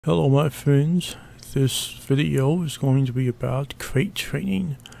Hello my friends, this video is going to be about crate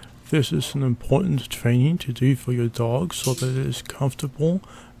training. This is an important training to do for your dog so that it is comfortable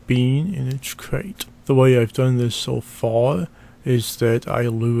being in its crate. The way I've done this so far is that I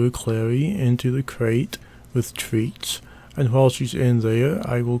lure Clary into the crate with treats, and while she's in there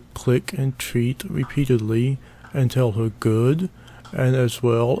I will click and treat repeatedly and tell her good, and as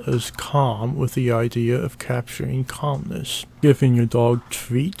well as calm, with the idea of capturing calmness. Giving your dog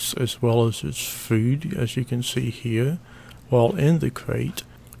treats as well as its food, as you can see here, while in the crate,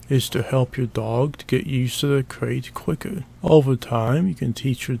 is to help your dog to get used to the crate quicker. Over time, you can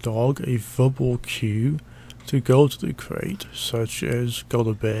teach your dog a verbal cue to go to the crate, such as go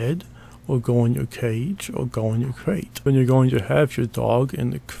to bed, or go in your cage, or go in your crate. When you're going to have your dog in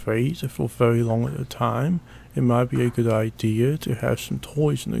the crate for very long at a time, it might be a good idea to have some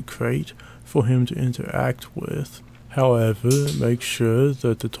toys in the crate for him to interact with. However, make sure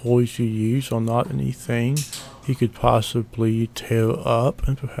that the toys you use are not anything he could possibly tear up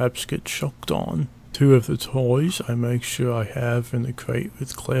and perhaps get choked on. Two of the toys I make sure I have in the crate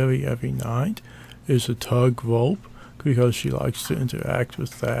with Clary every night is a tug rope, because she likes to interact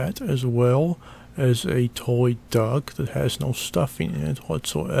with that, as well as a toy duck that has no stuffing in it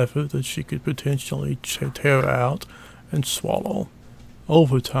whatsoever that she could potentially tear out and swallow.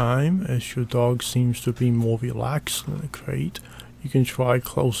 Over time, as your dog seems to be more relaxed in the crate, you can try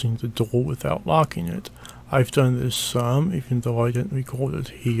closing the door without locking it. I've done this some, even though I didn't record it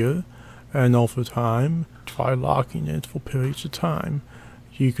here, and over time, try locking it for periods of time.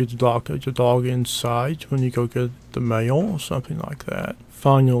 You could lock your dog inside when you go get the mail or something like that.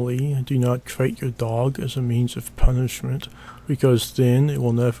 Finally, do not crate your dog as a means of punishment, because then it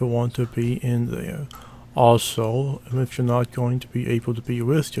will never want to be in there. Also, if you're not going to be able to be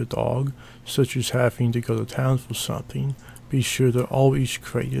with your dog, such as having to go to town for something, be sure to always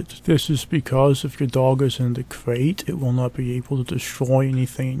crate it. This is because if your dog is in the crate, it will not be able to destroy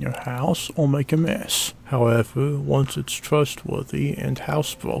anything in your house or make a mess. However, once it's trustworthy and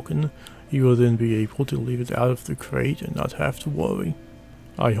housebroken, you will then be able to leave it out of the crate and not have to worry.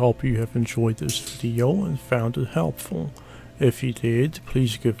 I hope you have enjoyed this video and found it helpful. If you did,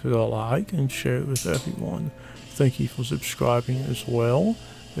 please give it a like and share it with everyone. Thank you for subscribing as well.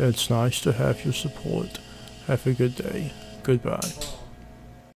 It's nice to have your support. Have a good day. Goodbye.